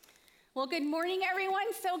Well, good morning,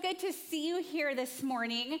 everyone. So good to see you here this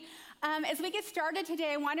morning. As we get started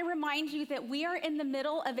today, I want to remind you that we are in the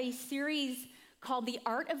middle of a series called The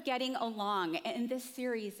Art of Getting Along. And this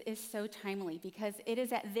series is so timely because it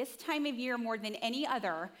is at this time of year more than any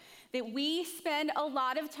other that we spend a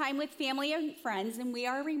lot of time with family and friends, and we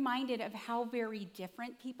are reminded of how very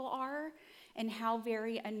different people are and how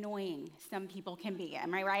very annoying some people can be.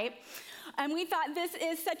 Am I right? And we thought this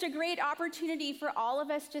is such a great opportunity for all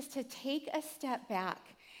of us just to take a step back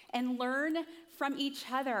and learn from each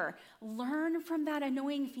other. Learn from that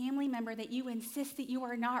annoying family member that you insist that you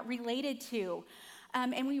are not related to.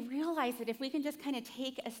 And we realize that if we can just kind of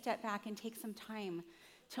take a step back and take some time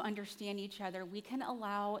to understand each other, we can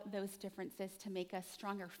allow those differences to make us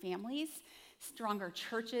stronger families, stronger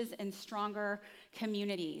churches, and stronger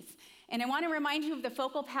communities. And I want to remind you of the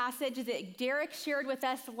focal passage that Derek shared with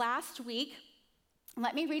us last week.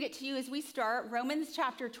 Let me read it to you as we start. Romans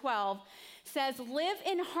chapter 12 says, "Live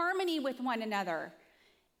in harmony with one another.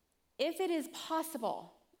 If it is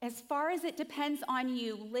possible, as far as it depends on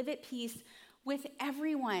you, live at peace with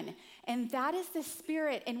everyone." And that is the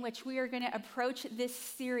spirit in which we are going to approach this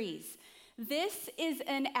series. This is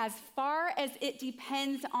an as far as it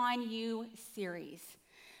depends on you series,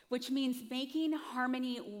 which means making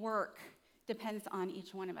harmony work depends on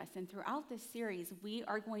each one of us. And throughout this series, we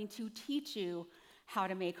are going to teach you how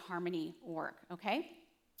to make harmony work, okay?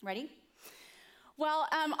 Ready? Well,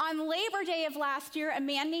 on Labor Day of last year, a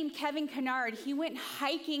man named Kevin Kennard, he went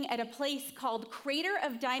hiking at a place called Crater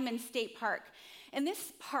of Diamonds State Park. And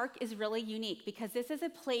this park is really unique because this is a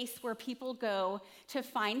place where people go to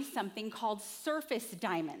find something called surface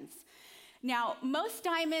diamonds. Now, most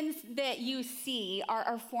diamonds that you see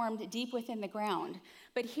are formed deep within the ground.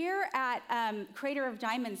 But here at Crater of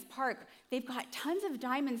Diamonds Park, they've got tons of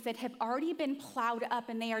diamonds that have already been plowed up,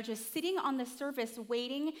 and they are just sitting on the surface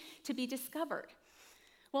waiting to be discovered.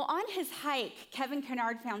 Well, on his hike, Kevin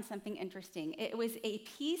Kennard found something interesting. It was a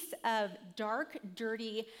piece of dark,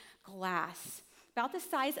 dirty glass, about the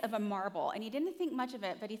size of a marble. And he didn't think much of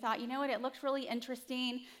it, but he thought, you know what, it looks really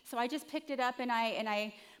interesting. So I just picked it up and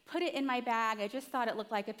I put it in my bag. I just thought it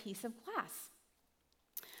looked like a piece of glass.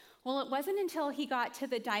 Well, it wasn't until he got to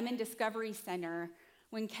the Diamond Discovery Center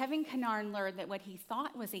when Kevin Kennard learned that what he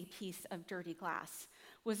thought was a piece of dirty glass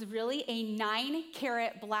was really a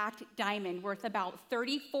 9-carat black diamond worth about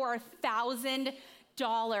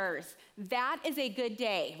 $34,000. That is a good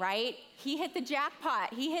day, right? He hit the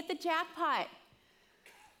jackpot.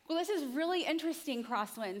 Well, this is really interesting,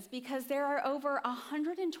 Crosswinds, because there are over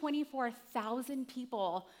 124,000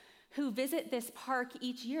 people who visit this park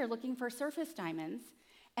each year looking for surface diamonds,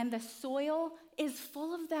 and the soil is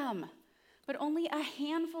full of them. But only a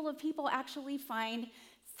handful of people actually find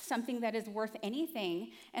something that is worth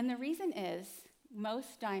anything. And the reason is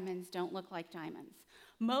most diamonds don't look like diamonds.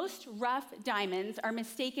 Most rough diamonds are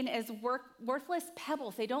mistaken as worthless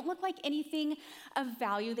pebbles. They don't look like anything of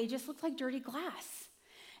value. They just look like dirty glass.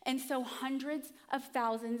 And so hundreds of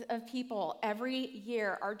thousands of people every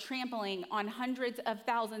year are trampling on hundreds of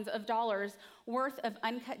thousands of dollars worth of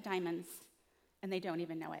uncut diamonds, and they don't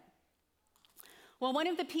even know it. Well, one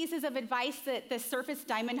of the pieces of advice that the surface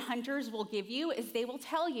diamond hunters will give you is they will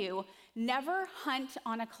tell you, never hunt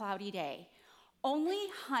on a cloudy day. Only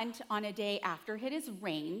hunt on a day after it has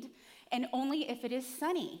rained, and only if it is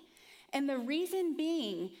sunny. And the reason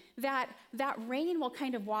being that rain will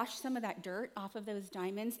kind of wash some of that dirt off of those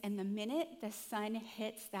diamonds, and the minute the sun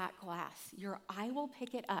hits that glass, your eye will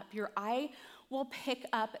pick it up. Your eye will pick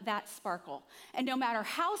up that sparkle. And no matter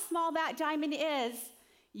how small that diamond is,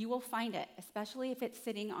 you will find it, especially if it's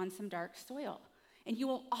sitting on some dark soil. And you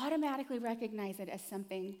will automatically recognize it as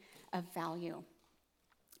something of value.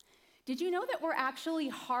 Did you know that we're actually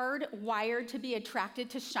hardwired to be attracted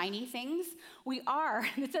to shiny things? We are.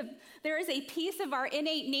 There is a piece of our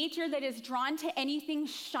innate nature that is drawn to anything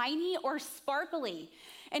shiny or sparkly.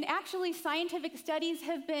 And actually, scientific studies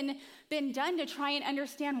have been done to try and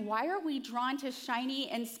understand why are we drawn to shiny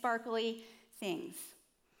and sparkly things.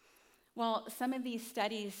 Well, some of these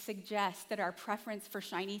studies suggest that our preference for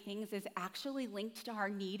shiny things is actually linked to our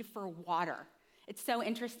need for water. It's so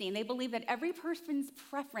interesting. They believe that every person's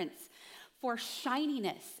preference for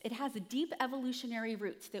shininess, it has deep evolutionary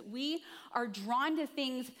roots, that we are drawn to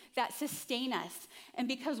things that sustain us. And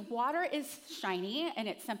because water is shiny and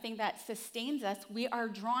it's something that sustains us, we are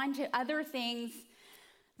drawn to other things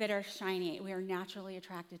that are shiny. We are naturally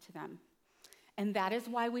attracted to them. And that is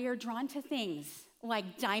why we are drawn to things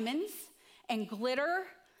like diamonds and glitter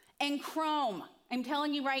and chrome. I'm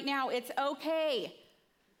telling you right now, it's okay.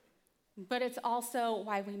 But it's also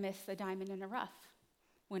why we miss the diamond in the rough.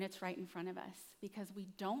 when it's right in front of us because we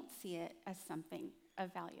don't see it as something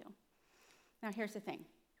of value. Now, here's the thing.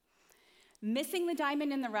 Missing the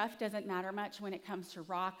diamond in the rough doesn't matter much when it comes to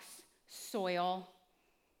rocks, soil,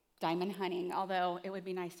 diamond hunting, although it would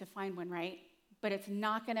be nice to find one, right? But it's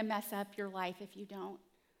not going to mess up your life if you don't.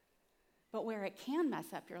 But where it can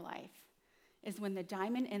mess up your life is when the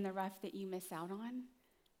diamond in the rough that you miss out on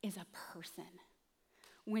is a person.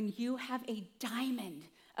 When you have a diamond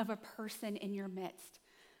of a person in your midst,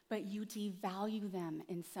 but you devalue them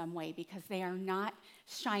in some way because they are not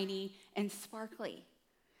shiny and sparkly.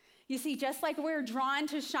 You see, just like we're drawn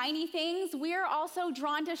to shiny things, we're also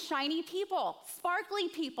drawn to shiny people, sparkly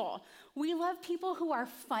people. We love people who are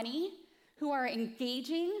funny, who are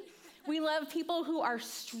engaging. We love people who are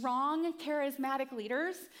strong, charismatic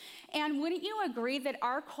leaders. And wouldn't you agree that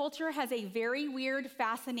our culture has a very weird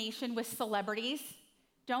fascination with celebrities?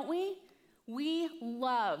 Don't we? We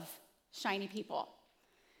love shiny people.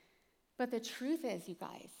 But the truth is, you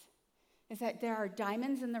guys, is that there are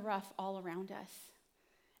diamonds in the rough all around us.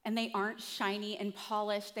 And they aren't shiny and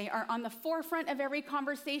polished. They aren't on the forefront of every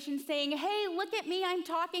conversation saying, hey, look at me, I'm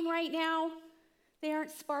talking right now. They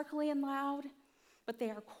aren't sparkly and loud, but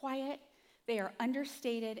they are quiet, they are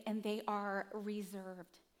understated, and they are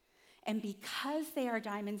reserved. And because they are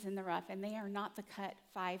diamonds in the rough and they are not the cut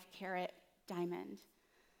 5-carat diamond,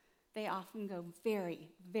 they often go very,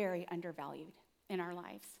 very undervalued in our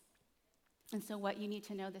lives. And so what you need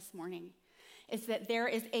to know this morning is that there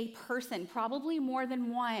is a person, probably more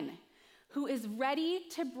than one, who is ready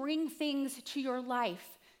to bring things to your life,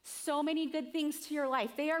 so many good things to your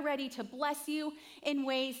life. They are ready to bless you in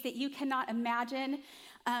ways that you cannot imagine,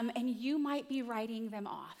 and you might be writing them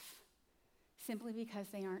off simply because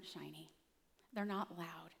they aren't shiny. They're not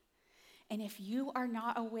loud. And if you are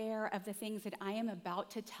not aware of the things that I am about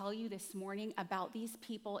to tell you this morning about these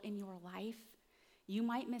people in your life, you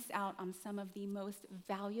might miss out on some of the most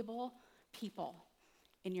valuable people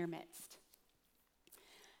in your midst.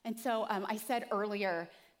 And so I said earlier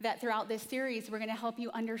that throughout this series, we're going to help you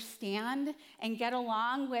understand and get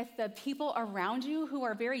along with the people around you who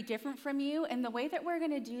are very different from you. And the way that we're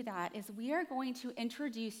going to do that is we are going to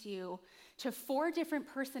introduce you to 4 different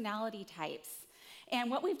personality types. And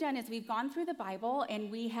what we've done is we've gone through the Bible and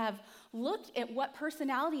we have looked at what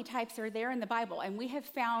personality types are there in the Bible. And we have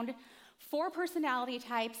found 4 personality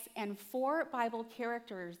types and 4 Bible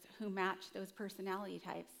characters who match those personality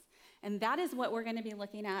types. And that is what we're going to be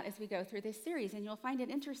looking at as we go through this series. And you'll find it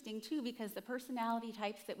interesting, too, because the personality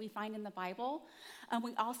types that we find in the Bible,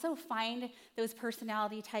 we also find those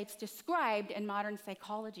personality types described in modern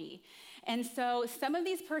psychology. And so some of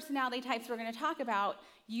these personality types we're going to talk about,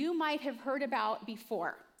 you might have heard about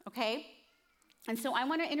before, okay? And so I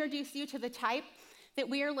want to introduce you to the type that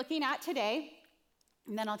we are looking at today.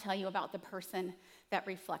 And then I'll tell you about the person that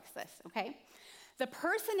reflects this, okay? The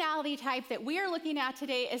personality type that we are looking at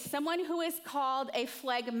today is someone who is called a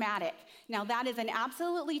phlegmatic. Now, that is an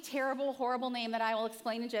absolutely terrible, horrible name that I will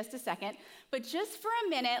explain in just a second. But just for a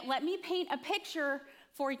minute, let me paint a picture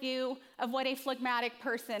for you of what a phlegmatic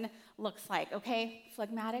person looks like, okay?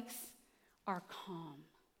 Phlegmatics are calm.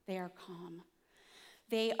 They are calm.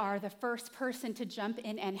 They are the first person to jump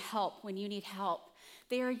in and help when you need help.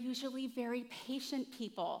 They are usually very patient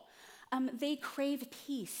people. They crave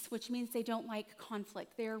peace, which means they don't like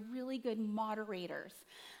conflict. They're really good moderators.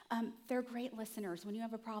 They're great listeners. When you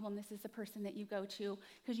have a problem, this is the person that you go to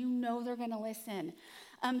because you know they're going to listen.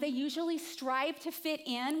 They usually strive to fit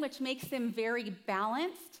in, which makes them very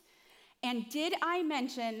balanced. And did I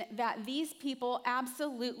mention that these people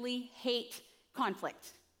absolutely hate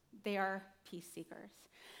conflict? They are peace seekers.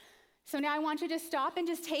 So now I want you to stop and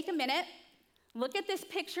just take a minute. Look at this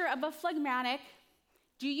picture of a phlegmatic.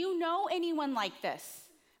 Do you know anyone like this?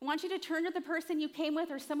 I want you to turn to the person you came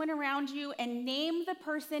with or someone around you and name the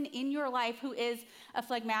person in your life who is a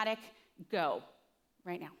phlegmatic. Go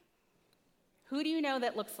right now. Who do you know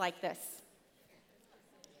that looks like this?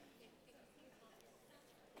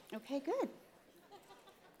 Okay, good.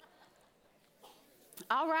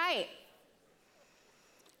 All right.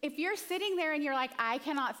 If you're sitting there and you're like, I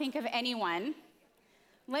cannot think of anyone,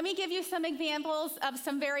 let me give you some examples of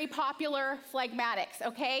some very popular phlegmatics,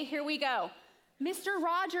 okay? Here we go. Mr.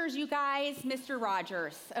 Rogers, you guys, Mr.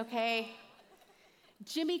 Rogers, okay?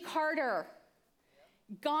 Jimmy Carter,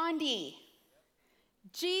 Gandhi,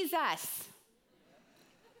 Jesus,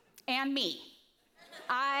 and me.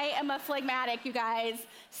 I am a phlegmatic, you guys.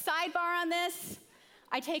 Sidebar on this,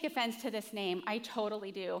 I take offense to this name. I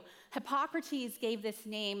totally do. Hippocrates gave this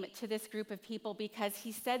name to this group of people because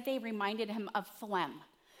he said they reminded him of phlegm.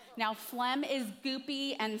 Now, phlegm is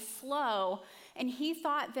goopy and slow, and he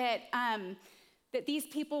thought that that these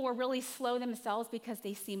people were really slow themselves because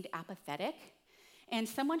they seemed apathetic. And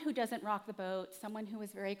someone who doesn't rock the boat, someone who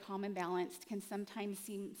is very calm and balanced, can sometimes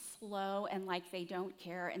seem slow and like they don't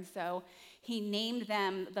care. And so he named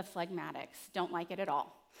them the phlegmatics. Don't like it at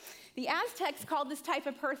all. The Aztecs called this type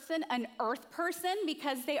of person an earth person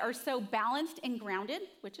because they are so balanced and grounded,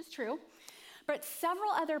 which is true. But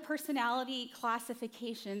several other personality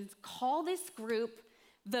classifications call this group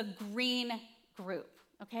the green group,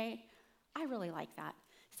 okay? I really like that.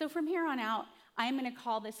 So from here on out, I'm going to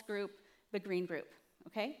call this group the green group,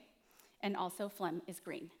 okay? And also phlegm is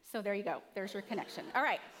green. So there you go. There's your connection. All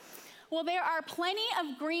right. Well, there are plenty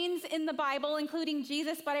of greens in the Bible, including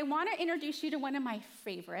Jesus, but I want to introduce you to one of my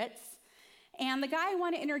favorites. And the guy I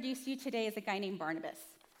want to introduce you today is a guy named Barnabas.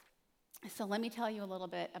 So let me tell you a little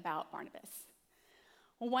bit about Barnabas.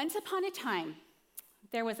 Once upon a time,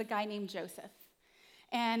 there was a guy named Joseph.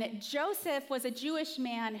 And Joseph was a Jewish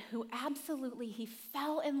man who he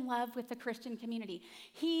fell in love with the Christian community.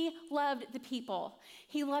 He loved the people.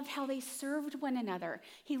 He loved how they served one another.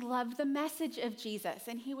 He loved the message of Jesus.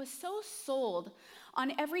 And he was so sold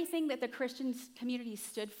on everything that the Christian community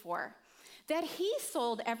stood for that he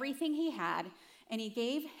sold everything he had and he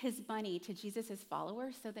gave his money to Jesus'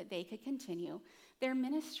 followers so that they could continue their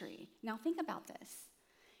ministry. Now think about this.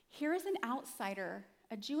 Here is an outsider,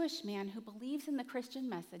 a Jewish man who believes in the Christian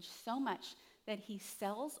message so much that he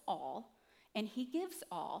sells all and he gives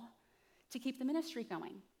all to keep the ministry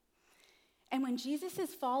going. And when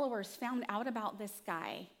Jesus' followers found out about this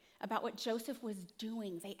guy, about what Joseph was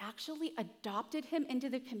doing, they actually adopted him into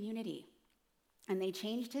the community. And they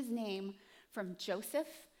changed his name from Joseph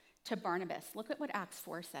to Barnabas. Look at what Acts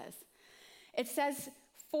 4 says. It says,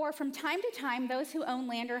 "For from time to time, those who owned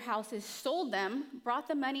land or houses sold them, brought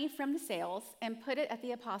the money from the sales, and put it at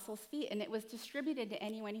the apostles' feet, and it was distributed to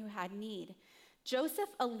anyone who had need. Joseph,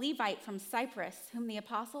 a Levite from Cyprus, whom the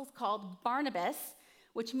apostles called Barnabas,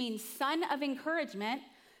 which means son of encouragement,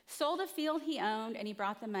 sold a field he owned, and he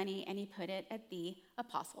brought the money, and he put it at the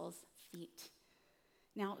apostles' feet."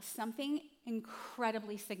 Now, something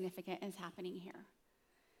incredibly significant is happening here.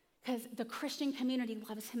 Because the Christian community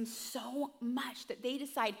loves him so much that they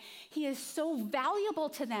decide he is so valuable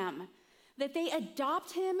to them that they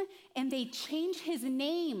adopt him and they change his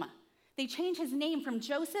name. They change his name from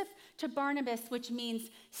Joseph to Barnabas, which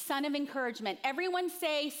means son of encouragement. Everyone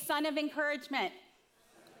say son of encouragement.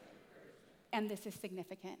 And this is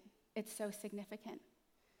significant. It's so significant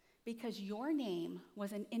because your name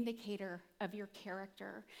was an indicator of your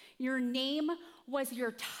character. Your name was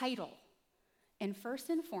your title. And first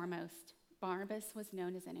and foremost, Barnabas was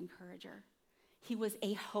known as an encourager. He was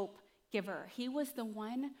a hope giver. He was the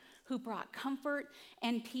one who brought comfort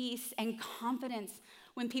and peace and confidence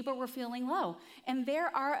when people were feeling low. And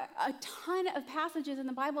there are a ton of passages in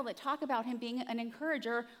the Bible that talk about him being an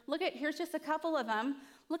encourager. Here's just a couple of them.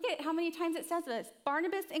 Look at how many times it says this.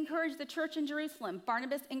 Barnabas encouraged the church in Jerusalem.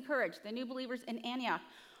 Barnabas encouraged the new believers in Antioch.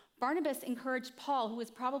 Barnabas encouraged Paul, who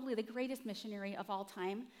was probably the greatest missionary of all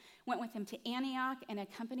time, went with him to Antioch and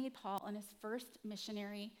accompanied Paul on his first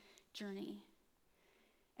missionary journey.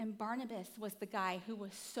 And Barnabas was the guy who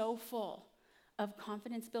was so full of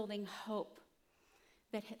confidence-building hope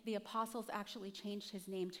that the apostles actually changed his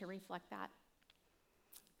name to reflect that.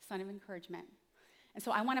 Son of encouragement. And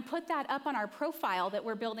so I want to put that up on our profile that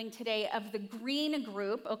we're building today of the green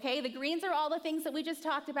group, okay? The greens are all the things that we just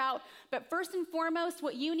talked about, but first and foremost,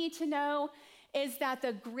 what you need to know is that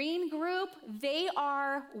the green group, we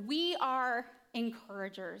are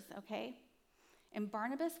encouragers, okay? And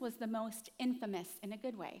Barnabas was the most infamous, in a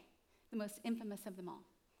good way, the most infamous of them all,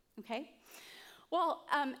 okay? Well,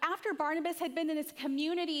 after Barnabas had been in this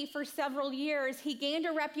community for several years, he gained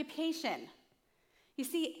a reputation. You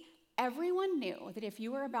see, everyone knew that if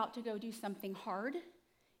you were about to go do something hard,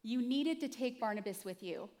 you needed to take Barnabas with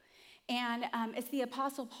you. And as the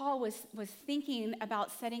Apostle Paul was thinking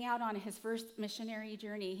about setting out on his first missionary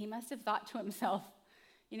journey, he must have thought to himself,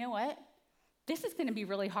 you know what? This is going to be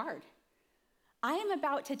really hard. I am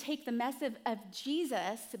about to take the message of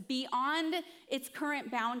Jesus beyond its current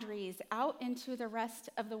boundaries out into the rest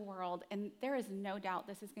of the world. And there is no doubt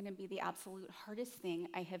this is going to be the absolute hardest thing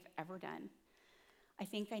I have ever done. I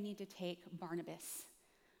think I need to take Barnabas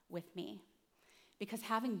with me. Because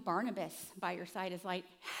having Barnabas by your side is like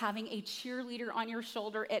having a cheerleader on your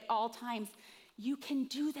shoulder at all times. You can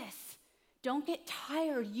do this. Don't get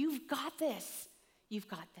tired. You've got this. You've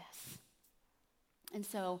got this. And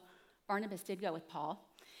so Barnabas did go with Paul.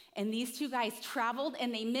 And these two guys traveled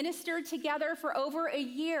and they ministered together for over a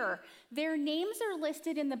year. Their names are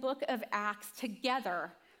listed in the book of Acts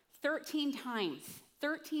together 13 times.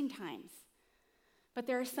 13 times. But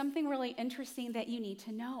there is something really interesting that you need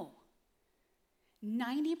to know.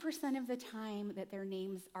 90% of the time that their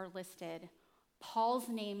names are listed, Paul's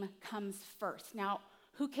name comes first. Now,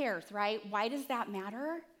 who cares, right? Why does that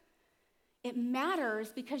matter? It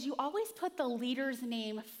matters because you always put the leader's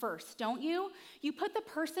name first, don't you? You put the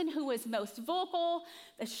person who is most vocal,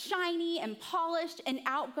 the shiny and polished and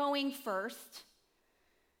outgoing first,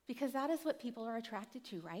 because that is what people are attracted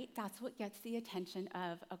to, right? That's what gets the attention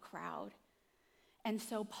of a crowd. And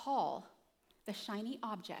so Paul, the shiny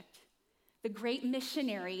object, the great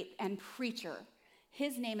missionary and preacher,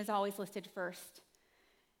 his name is always listed first,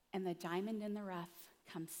 and the diamond in the rough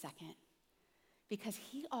comes second, because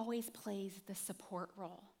he always plays the support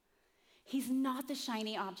role. He's not the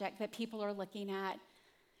shiny object that people are looking at,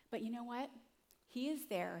 but you know what? He is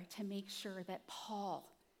there to make sure that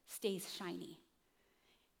Paul stays shiny,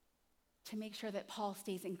 to make sure that Paul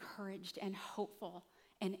stays encouraged and hopeful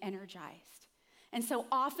and energized. And so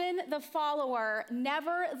often the follower,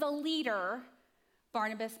 never the leader,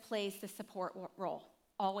 Barnabas plays the support role,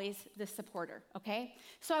 always the supporter, okay?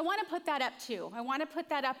 So I want to put that up too. I want to put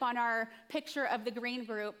that up on our picture of the green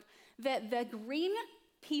group, that the green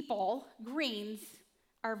people, greens,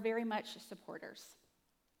 are very much supporters.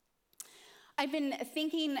 I've been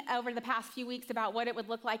thinking over the past few weeks about what it would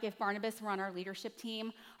look like if Barnabas were on our leadership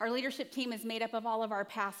team. Our leadership team is made up of all of our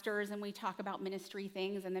pastors, and we talk about ministry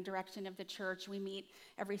things and the direction of the church. We meet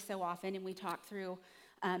every so often, and we talk through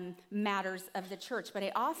matters of the church. But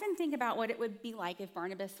I often think about what it would be like if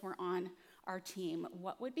Barnabas were on our team.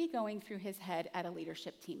 What would be going through his head at a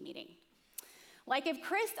leadership team meeting? Like if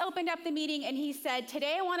Chris opened up the meeting and he said,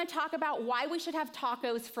 today I want to talk about why we should have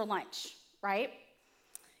tacos for lunch, right?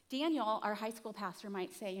 Daniel, our high school pastor,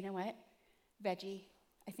 might say, you know what? Veggie.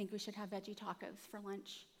 I think we should have veggie tacos for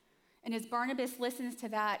lunch. And as Barnabas listens to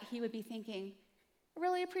that, he would be thinking, I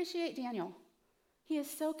really appreciate Daniel. He is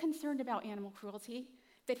so concerned about animal cruelty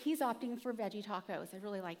that he's opting for veggie tacos. I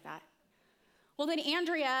really like that. Well, then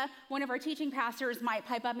Andrea, one of our teaching pastors, might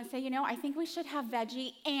pipe up and say, you know, I think we should have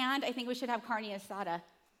veggie and I think we should have carne asada.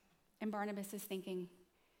 And Barnabas is thinking,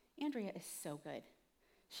 Andrea is so good.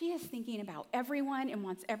 She is thinking about everyone and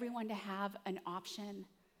wants everyone to have an option.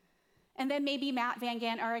 And then maybe Matt Van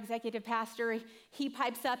Gant, our executive pastor, he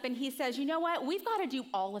pipes up and he says, you know what? We've got to do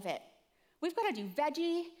all of it. We've got to do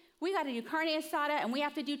veggie, we've got to do carne asada, and we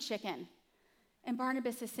have to do chicken. And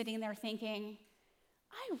Barnabas is sitting there thinking,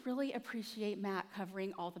 I really appreciate Matt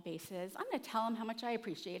covering all the bases. I'm going to tell him how much I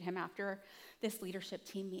appreciate him after this leadership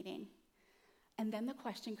team meeting. And then the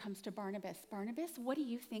question comes to Barnabas, Barnabas, what do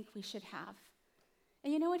you think we should have?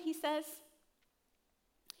 And you know what he says?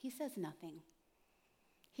 He says nothing.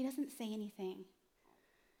 He doesn't say anything.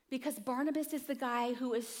 Because Barnabas is the guy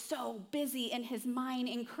who is so busy in his mind,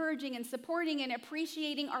 encouraging and supporting and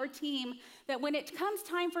appreciating our team, that when it comes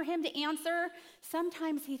time for him to answer,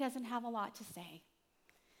 sometimes he doesn't have a lot to say.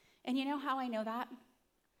 And you know how I know that?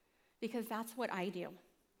 Because that's what I do.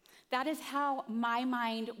 That is how my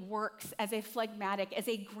mind works as a phlegmatic, as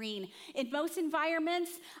a green. In most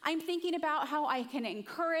environments, I'm thinking about how I can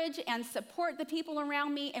encourage and support the people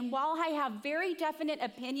around me. And while I have very definite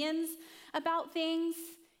opinions about things,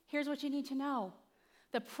 here's what you need to know.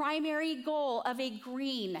 The primary goal of the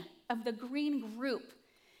green group,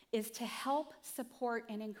 is to help support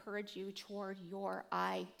and encourage you toward your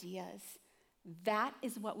ideas. That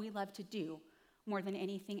is what we love to do more than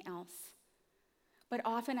anything else. But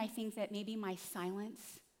often I think that maybe my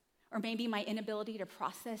silence or maybe my inability to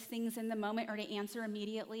process things in the moment or to answer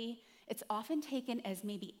immediately, it's often taken as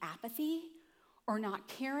maybe apathy or not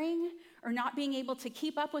caring or not being able to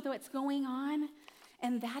keep up with what's going on.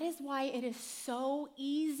 And that is why it is so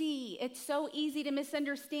easy. It's so easy to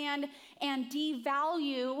misunderstand and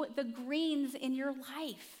devalue the greens in your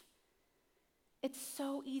life. It's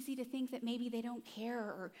so easy to think that maybe they don't care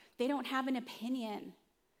or they don't have an opinion.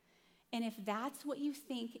 And if that's what you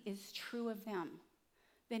think is true of them,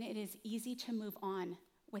 then it is easy to move on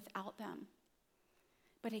without them.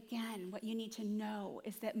 But again, what you need to know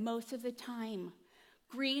is that most of the time,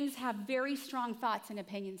 greens have very strong thoughts and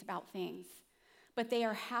opinions about things, but they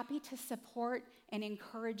are happy to support and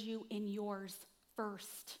encourage you in yours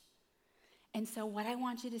first. And so what I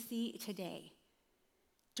want you to see today,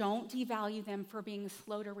 don't devalue them for being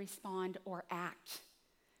slow to respond or act,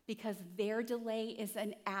 because their delay is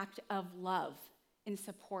an act of love in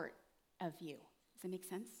support of you. Does that make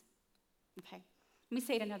sense? Okay. Let me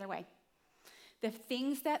say it another way. The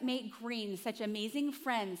things that make greens such amazing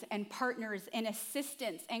friends and partners and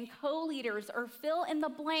assistants and co-leaders or fill in the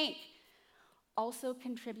blank also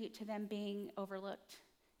contribute to them being overlooked,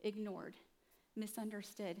 ignored,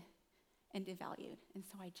 misunderstood, and devalued. And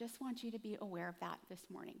so I just want you to be aware of that this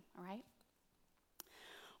morning, all right?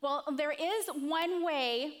 Well, there is one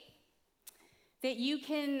way that you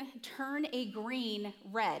can turn a green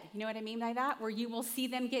red. You know what I mean by that? Where you will see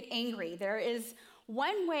them get angry. There is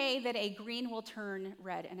one way that a green will turn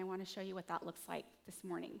red, and I want to show you what that looks like this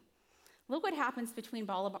morning. Look what happens between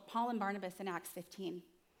Paul and Barnabas in Acts 15.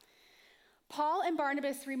 Paul and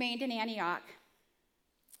Barnabas remained in Antioch,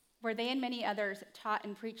 where they and many others taught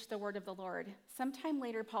and preached the word of the Lord. Sometime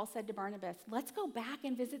later, Paul said to Barnabas, let's go back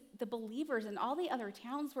and visit the believers in all the other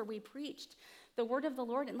towns where we preached the word of the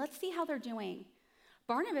Lord, and let's see how they're doing.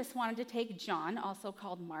 Barnabas wanted to take John, also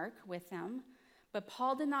called Mark, with them, but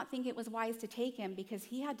Paul did not think it was wise to take him because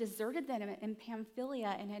he had deserted them in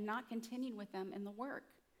Pamphylia and had not continued with them in the work.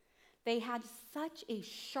 They had such a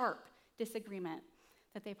sharp disagreement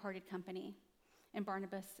that they parted company, and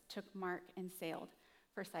Barnabas took Mark and sailed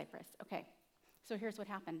for Cyprus. Okay, so here's what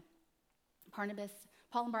happened.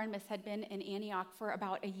 Paul and Barnabas had been in Antioch for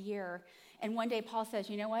about a year, and one day Paul says,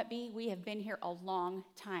 you know what, B, we have been here a long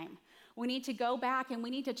time. We need to go back and we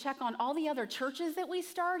need to check on all the other churches that we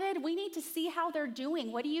started. We need to see how they're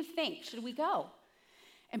doing. What do you think? Should we go?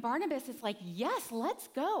 And Barnabas is like, yes, let's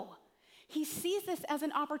go. He sees this as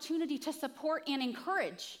an opportunity to support and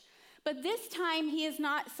encourage. But this time, he is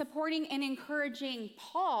not supporting and encouraging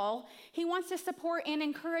Paul. He wants to support and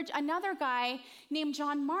encourage another guy named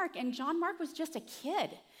John Mark. And John Mark was just a kid.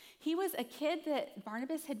 He was a kid that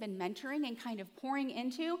Barnabas had been mentoring and kind of pouring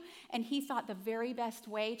into. And he thought the very best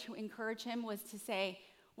way to encourage him was to say,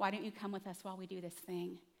 why don't you come with us while we do this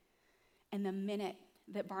thing? And the minute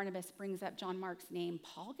that Barnabas brings up John Mark's name,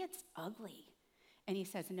 Paul gets ugly. And he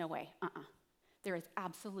says, no way, There is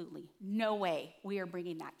absolutely no way we are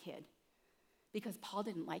bringing that kid. Because Paul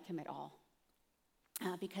didn't like him at all.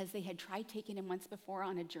 Because they had tried taking him once before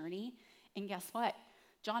on a journey. And guess what?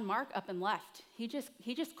 John Mark up and left. He just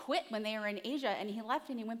quit when they were in Asia, and he left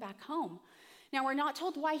and he went back home. Now, we're not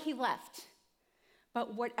told why he left.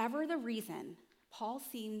 But whatever the reason, Paul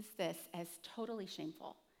sees this as totally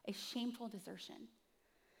shameful, a shameful desertion.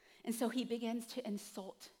 And so he begins to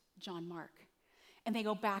insult John Mark. And they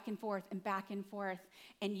go back and forth and back and forth.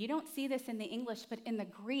 And you don't see this in the English, but in the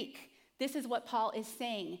Greek, this is what Paul is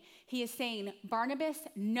saying. He is saying, Barnabas,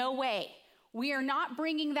 no way. We are not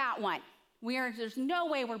bringing that one. There's no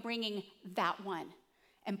way we're bringing that one.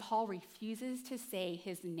 And Paul refuses to say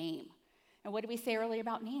his name. And what did we say earlier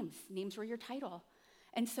about names? Names were your title.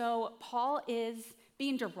 And so Paul is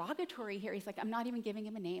being derogatory here. He's like, I'm not even giving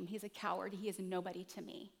him a name. He's a coward. He is nobody to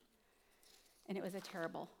me. And it was a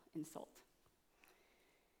terrible insult.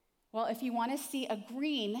 Well, if you want to see a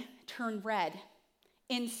green turn red,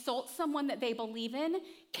 insult someone that they believe in,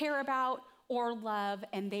 care about, or love,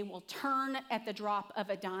 and they will turn at the drop of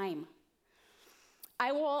a dime.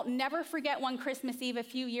 I will never forget one Christmas Eve a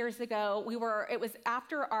few years ago. It was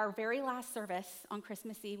after our very last service on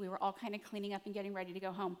Christmas Eve. We were all kind of cleaning up and getting ready to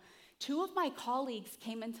go home. Two of my colleagues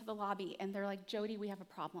came into the lobby, and they're like, Jody, we have a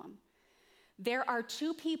problem. There are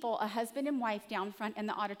two people, a husband and wife, down front in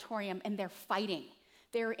the auditorium, and they're fighting.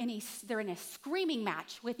 They're in a screaming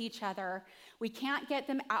match with each other. We can't get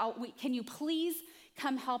them out. Can you please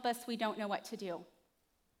come help us? We don't know what to do.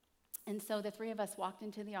 And so the three of us walked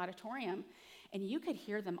into the auditorium, and you could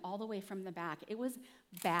hear them all the way from the back. It was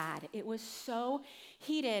bad. It was so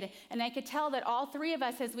heated. And I could tell that all three of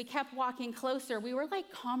us, as we kept walking closer, we were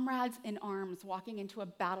like comrades in arms walking into a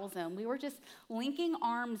battle zone. We were just linking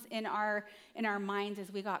arms in our minds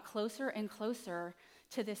as we got closer and closer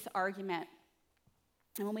to this argument.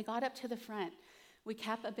 And when we got up to the front, we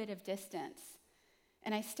kept a bit of distance.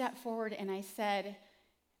 And I stepped forward and I said,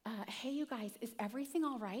 hey, you guys, is everything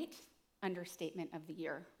all right? Understatement of the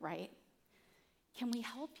year, right? Can we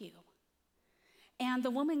help you? And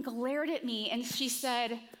the woman glared at me and she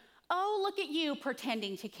said, oh, look at you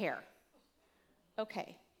pretending to care.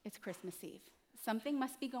 Okay, it's Christmas Eve. Something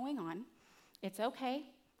must be going on. It's okay.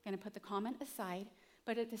 I'm going to put the comment aside.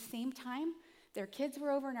 But at the same time, their kids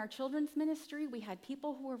were over in our children's ministry. We had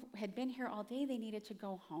people who had been here all day. They needed to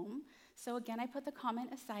go home. So again, I put the comment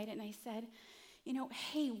aside and I said,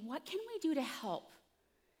 hey, what can we do to help?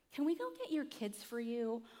 Can we go get your kids for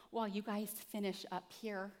you while you guys finish up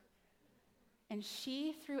here? And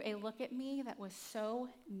she threw a look at me that was so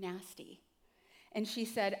nasty. And she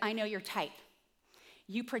said, I know your type.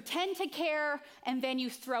 You pretend to care and then you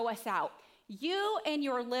throw us out. You and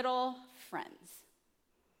your little friends.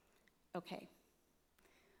 Okay.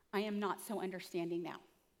 I am not so understanding now.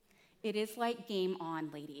 It is like game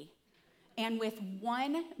on, lady. And with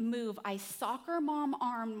one move, I soccer mom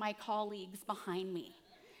armed my colleagues behind me.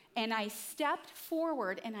 And I stepped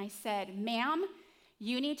forward and I said, ma'am,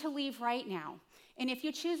 You need to leave right now. And if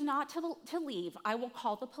you choose not to leave, I will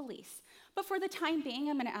call the police. But for the time being,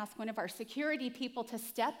 I'm going to ask one of our security people to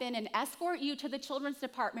step in and escort you to the children's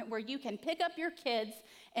department where you can pick up your kids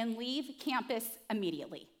and leave campus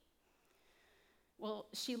immediately. Well,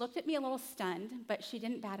 she looked at me a little stunned, but she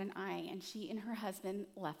didn't bat an eye, and she and her husband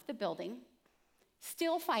left the building,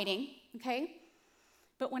 still fighting, okay?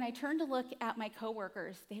 But when I turned to look at my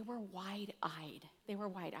coworkers, they were wide-eyed.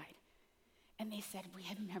 And they said, we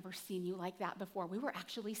have never seen you like that before. We were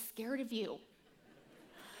actually scared of you.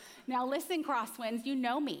 Now listen, Crosswinds, you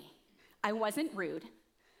know me. I wasn't rude,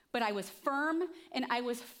 but I was firm and I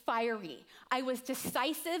was fiery. I was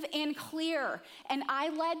decisive and clear, and I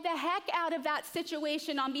led the heck out of that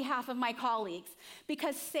situation on behalf of my colleagues.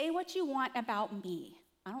 Because say what you want about me,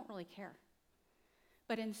 I don't really care.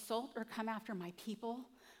 But insult or come after my people,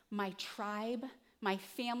 my tribe, my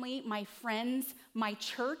family, my friends, my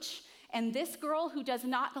church, and this girl who does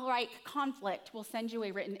not like conflict will send you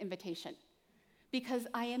a written invitation. Because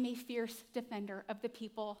I am a fierce defender of the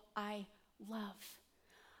people I love.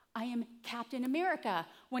 I am Captain America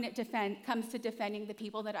when it comes to defending the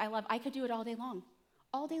people that I love. I could do it all day long,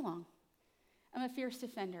 all day long. I'm a fierce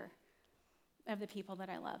defender of the people that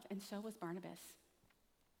I love, and so was Barnabas.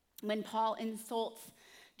 When Paul insults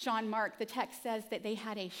John Mark, the text says that they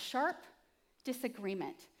had a sharp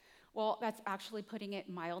disagreement. Well, that's actually putting it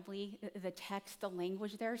mildly. The text, the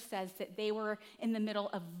language there says that they were in the middle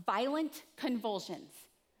of violent convulsions.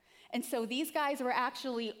 And so these guys were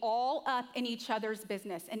actually all up in each other's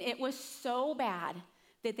business. And it was so bad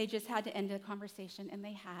that they just had to end the conversation and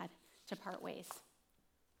they had to part ways.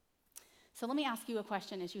 So let me ask you a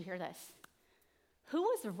question as you hear this. Who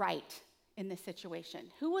was right in this situation?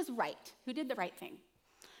 Who was right? Who did the right thing?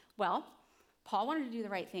 Well, Paul wanted to do the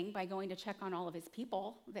right thing by going to check on all of his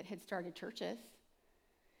people that had started churches.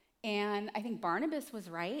 And I think Barnabas was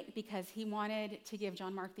right because he wanted to give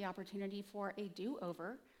John Mark the opportunity for a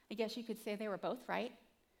do-over. I guess you could say they were both right.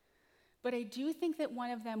 But I do think that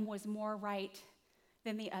one of them was more right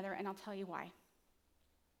than the other, and I'll tell you why.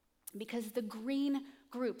 Because the green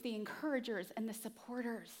group, the encouragers and the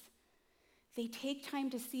supporters, they take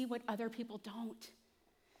time to see what other people don't.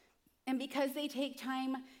 And because they take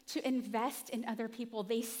time to invest in other people,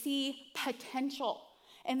 they see potential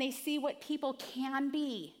and they see what people can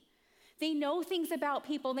be. They know things about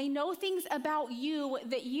people. They know things about you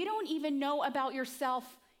that you don't even know about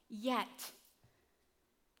yourself yet.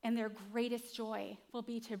 And their greatest joy will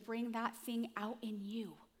be to bring that thing out in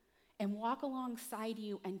you and walk alongside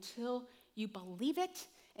you until you believe it,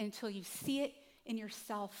 until you see it in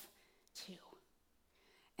yourself too.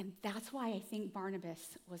 And that's why I think Barnabas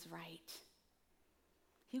was right.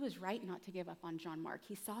 He was right not to give up on John Mark.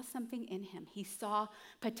 He saw something in him. He saw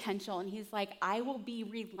potential, and he's like, I will be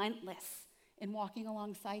relentless in walking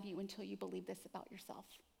alongside you until you believe this about yourself.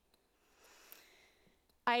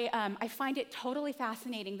 I find it totally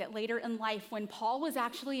fascinating that later in life, when Paul was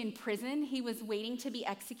actually in prison, he was waiting to be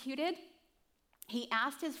executed. He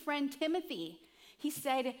asked his friend Timothy, he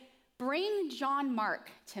said, bring John Mark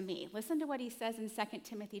to me. Listen to what he says in 2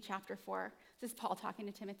 Timothy chapter 4. This is Paul talking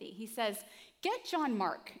to Timothy. He says, get John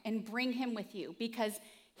Mark and bring him with you because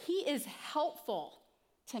he is helpful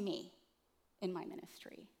to me in my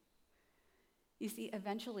ministry. You see,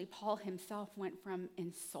 eventually Paul himself went from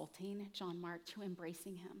insulting John Mark to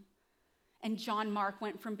embracing him. And John Mark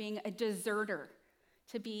went from being a deserter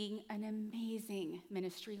to being an amazing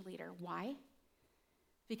ministry leader. Why?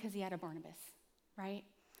 Because he had a Barnabas, right?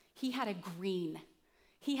 He had a green.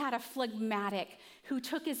 He had a phlegmatic who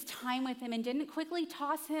took his time with him and didn't quickly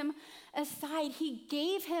toss him aside. He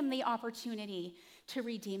gave him the opportunity to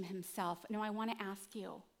redeem himself. Now, I want to ask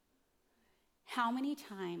you, how many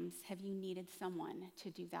times have you needed someone to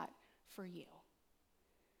do that for you?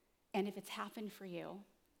 And if it's happened for you,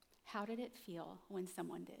 how did it feel when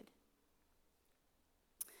someone did?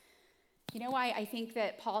 You know why I think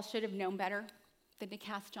that Paul should have known better than to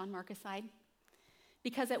cast John Mark aside?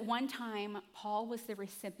 Because at one time, Paul was the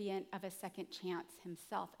recipient of a second chance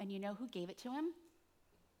himself. And you know who gave it to him?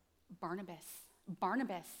 Barnabas.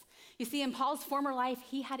 Barnabas. You see, in Paul's former life,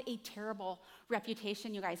 he had a terrible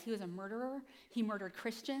reputation, you guys. He was a murderer. He murdered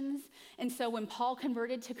Christians. And so when Paul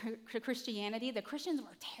converted to Christianity, the Christians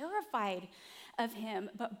were terrified of him.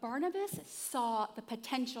 But Barnabas saw the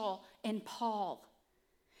potential in Paul.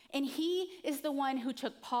 And he is the one who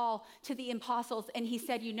took Paul to the apostles. And he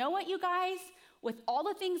said, you know what, you guys? With all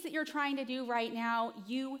the things that you're trying to do right now,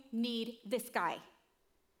 you need this guy.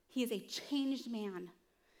 He is a changed man.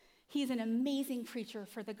 He's an amazing preacher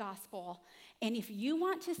for the gospel. And if you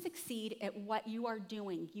want to succeed at what you are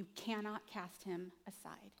doing, you cannot cast him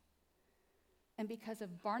aside. and because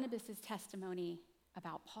of Barnabas' testimony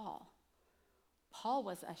about Paul. Paul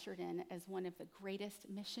was ushered in as one of the greatest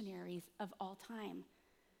missionaries of all time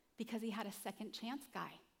because he had a second chance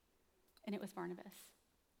guy, and it was Barnabas.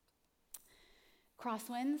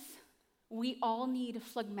 Crosswinds, we all need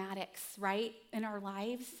phlegmatics, right, in our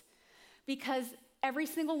lives, because every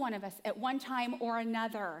single one of us at one time or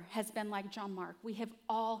another has been like John Mark. We have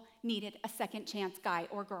all needed a second chance guy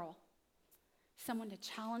or girl. Someone to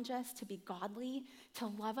challenge us, to be godly, to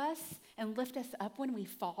love us and lift us up when we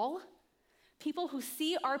fall. People who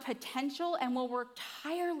see our potential and will work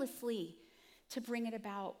tirelessly to bring it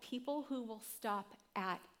about. People who will stop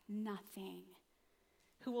at nothing,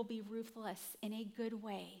 who will be ruthless in a good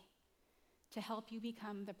way to help you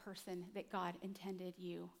become the person that God intended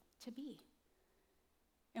you to be.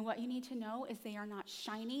 And what you need to know is they are not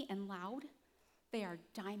shiny and loud. They are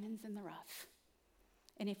diamonds in the rough.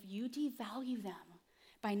 And if you devalue them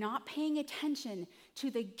by not paying attention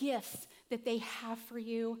to the gifts that they have for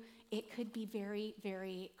you, it could be very,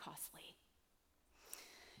 very costly.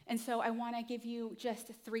 And so I want to give you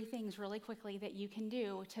just 3 things really quickly that you can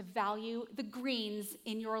do to value the greens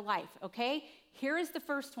in your life, okay? Here is the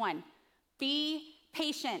first one. Be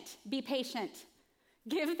patient. Be patient.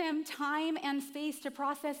 Give them time and space to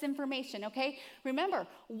process information, okay? Remember,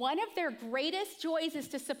 one of their greatest joys is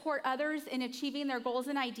to support others in achieving their goals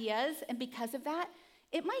and ideas, and because of that,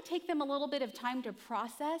 it might take them a little bit of time to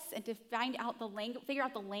process and to figure out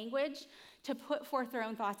the language to put forth their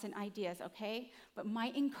own thoughts and ideas, okay? But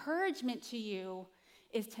my encouragement to you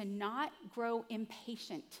is to not grow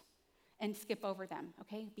impatient and skip over them,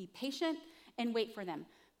 okay? Be patient and wait for them.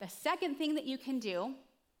 The second thing that you can do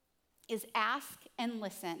is ask and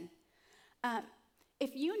listen.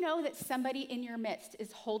 If you know that somebody in your midst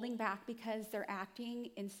is holding back because they're acting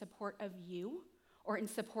in support of you or in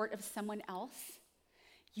support of someone else,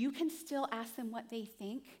 you can still ask them what they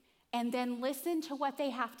think and then listen to what they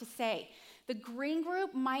have to say. The green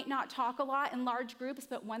group might not talk a lot in large groups,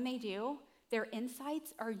 but when they do, their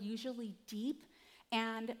insights are usually deep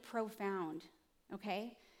and profound,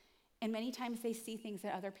 okay? And many times they see things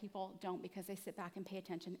that other people don't because they sit back and pay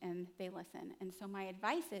attention and they listen. And so my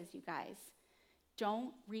advice is, you guys,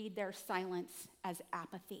 don't read their silence as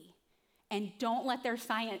apathy. And don't let their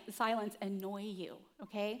silence annoy you,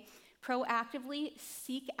 okay? Proactively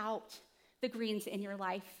seek out the greens in your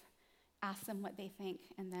life, ask them what they think,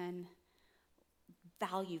 and then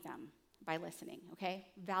value them by listening, okay?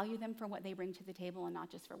 Value them for what they bring to the table and not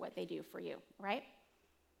just for what they do for you, right?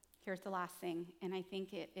 Here's the last thing, and I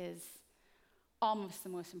think it is almost the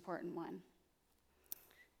most important one.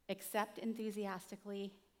 Accept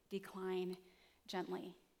enthusiastically, decline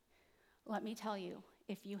gently. Let me tell you,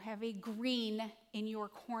 if you have a green in your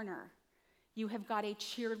corner, you have got a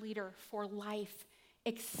cheerleader for life.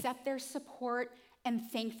 Accept their support and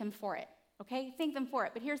thank them for it, okay? Thank them for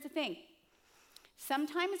it. But here's the thing.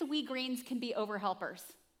 Sometimes we greens can be overhelpers.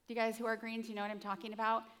 You guys who are greens, you know what I'm talking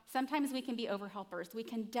about? Sometimes we can be overhelpers. We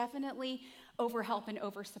can definitely overhelp and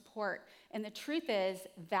oversupport. And the truth is,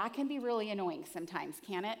 that can be really annoying sometimes,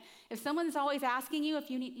 can it? If someone's always asking you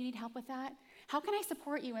if you need help with that, how can I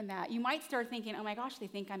support you in that? You might start thinking, oh my gosh, they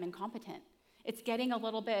think I'm incompetent. It's getting a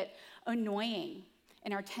little bit annoying.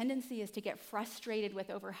 And our tendency is to get frustrated with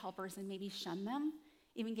overhelpers and maybe shun them,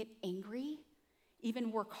 even get angry,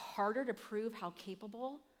 even work harder to prove how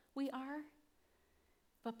capable we are.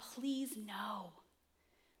 But please know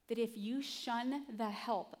that if you shun the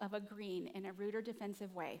help of a green in a rude or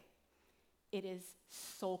defensive way, it is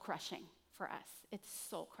soul-crushing for us. It's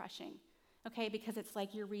soul-crushing, okay? Because it's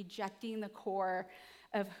like you're rejecting the core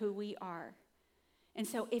of who we are. And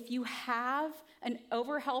so if you have an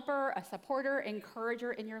overhelper, a supporter,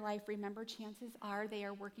 encourager in your life, remember, chances are they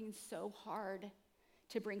are working so hard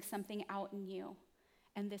to bring something out in you.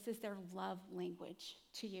 And this is their love language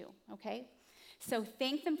to you, okay? So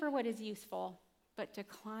thank them for what is useful, but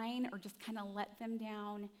decline or just kind of let them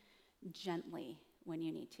down gently when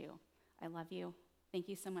you need to. I love you. Thank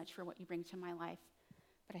you so much for what you bring to my life,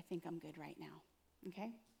 but I think I'm good right now,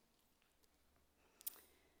 okay?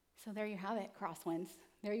 So there you have it, Crosswinds.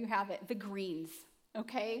 There you have it, the greens,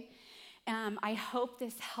 okay? I hope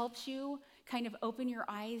this helps you kind of open your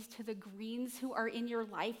eyes to the greens who are in your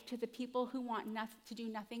life, to the people who want to do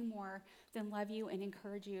nothing more than love you and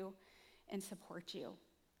encourage you and support you.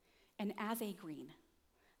 And as a green,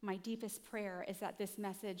 my deepest prayer is that this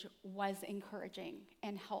message was encouraging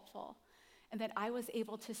and helpful, and that I was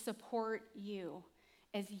able to support you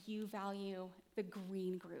as you value the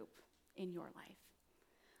green group in your life.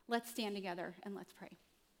 Let's stand together and let's pray.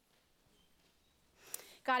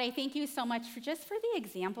 God, I thank you so much for the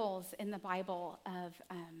examples in the Bible of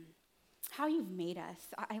how you've made us.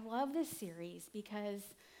 I love this series because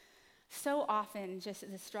so often just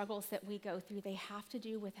the struggles that we go through, they have to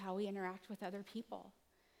do with how we interact with other people.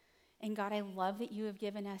 And God, I love that you have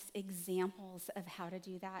given us examples of how to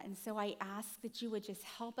do that. And so I ask that you would just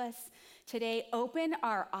help us today, open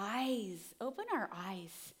our eyes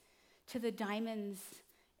to the diamonds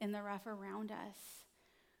in the rough around us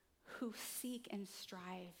who seek and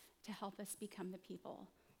strive to help us become the people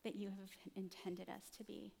that you have intended us to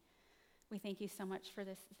be. We thank you so much for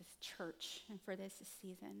this church and for this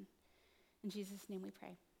season. In Jesus' name we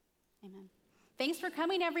pray. Amen. Thanks for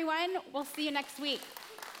coming, everyone. We'll see you next week.